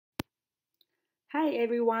Hi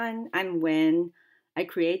everyone, I'm Wen. I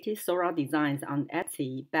created Sora designs on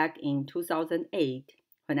Etsy back in 2008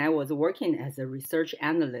 when I was working as a research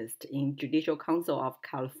analyst in Judicial Council of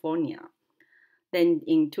California. Then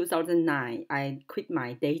in 2009, I quit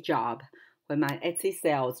my day job when my Etsy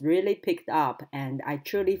sales really picked up and I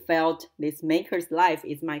truly felt this maker's life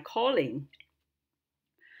is my calling.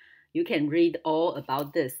 You can read all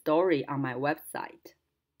about this story on my website.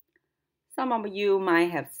 Some of you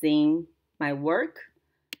might have seen my work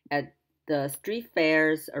at the street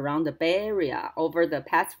fairs around the Bay Area over the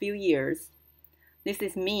past few years. This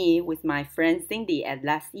is me with my friend Cindy at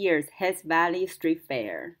last year's Hess Valley Street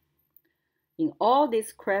Fair. In all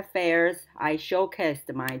these craft fairs, I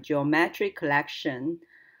showcased my geometric collection,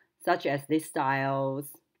 such as these styles.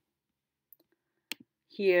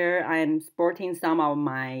 Here I am sporting some of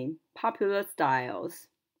my popular styles.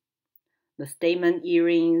 The statement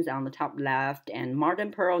earrings on the top left and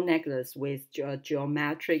modern pearl necklace with a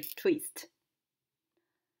geometric twist.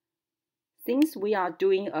 Since we are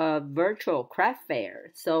doing a virtual craft fair,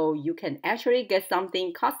 so you can actually get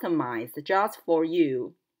something customized just for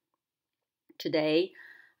you. Today,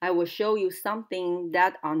 I will show you something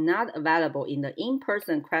that are not available in the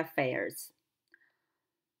in-person craft fairs.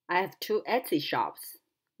 I have two Etsy shops.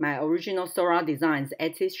 My original Sora Designs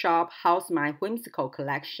Etsy shop houses my whimsical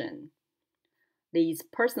collection. These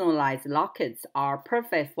personalized lockets are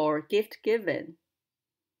perfect for gift giving.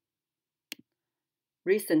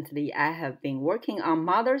 Recently, I have been working on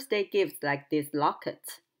Mother's Day gifts like this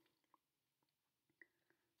locket.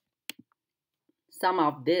 Some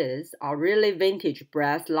of these are really vintage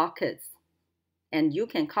brass lockets, and you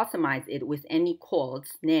can customize it with any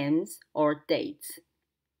quotes, names, or dates.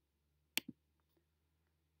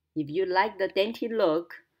 If you like the dainty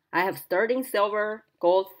look, I have sterling silver,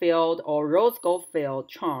 gold-filled, or rose gold-filled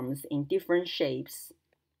charms in different shapes.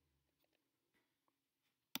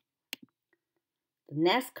 The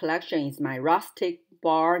next collection is my rustic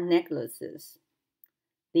bar necklaces.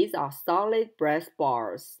 These are solid brass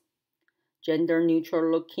bars,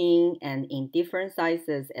 gender-neutral looking and in different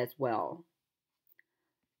sizes as well.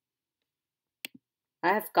 I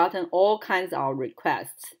have gotten all kinds of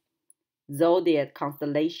requests: zodiac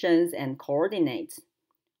constellations and coordinates,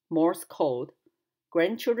 Morse code,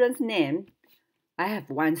 grandchildren's name. I have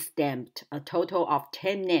once stamped a total of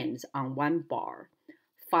 10 names on one bar,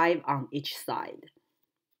 5 on each side.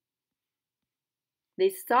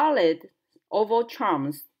 These solid oval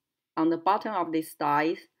charms on the bottom of these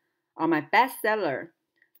dies are my best seller.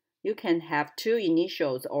 You can have 2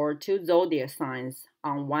 initials or 2 zodiac signs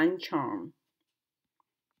on one charm.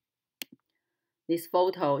 This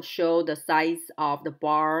photo shows the size of the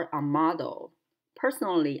bar on model.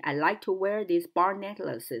 Personally, I like to wear these bar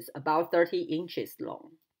necklaces about 30 inches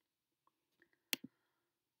long.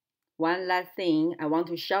 One last thing I want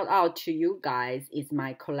to shout out to you guys is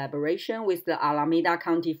my collaboration with the Alameda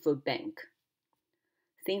County Food Bank.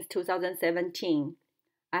 Since 2017,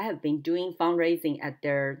 I have been doing fundraising at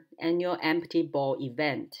their annual Empty Bowl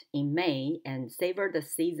event in May and Savor the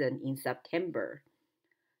Season in September.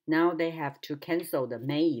 Now they have to cancel the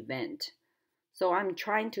May event. So I'm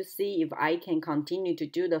trying to see if I can continue to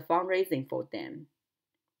do the fundraising for them.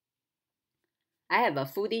 I have a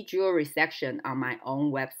foodie jewelry section on my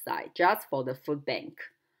own website just for the food bank.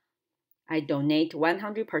 I donate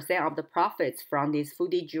 100% of the profits from these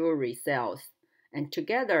foodie jewelry sales, and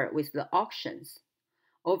together with the auctions,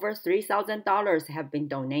 over $3,000 have been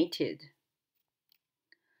donated.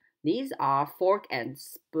 These are fork and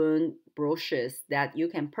spoon brooches that you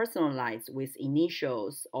can personalize with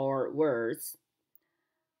initials or words.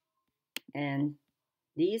 And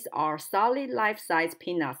these are solid life-size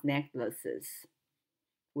peanut necklaces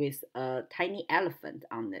with a tiny elephant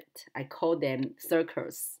on it. I call them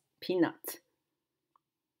circus peanut.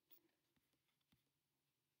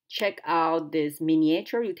 Check out these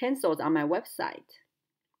miniature utensils on my website.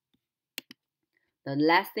 The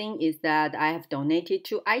last thing is that I have donated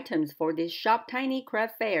 2 items for this Shop Tiny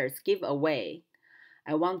Craft Fair's giveaway.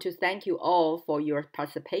 I want to thank you all for your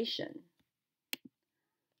participation.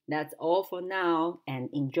 That's all for now, and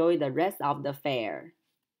enjoy the rest of the fair.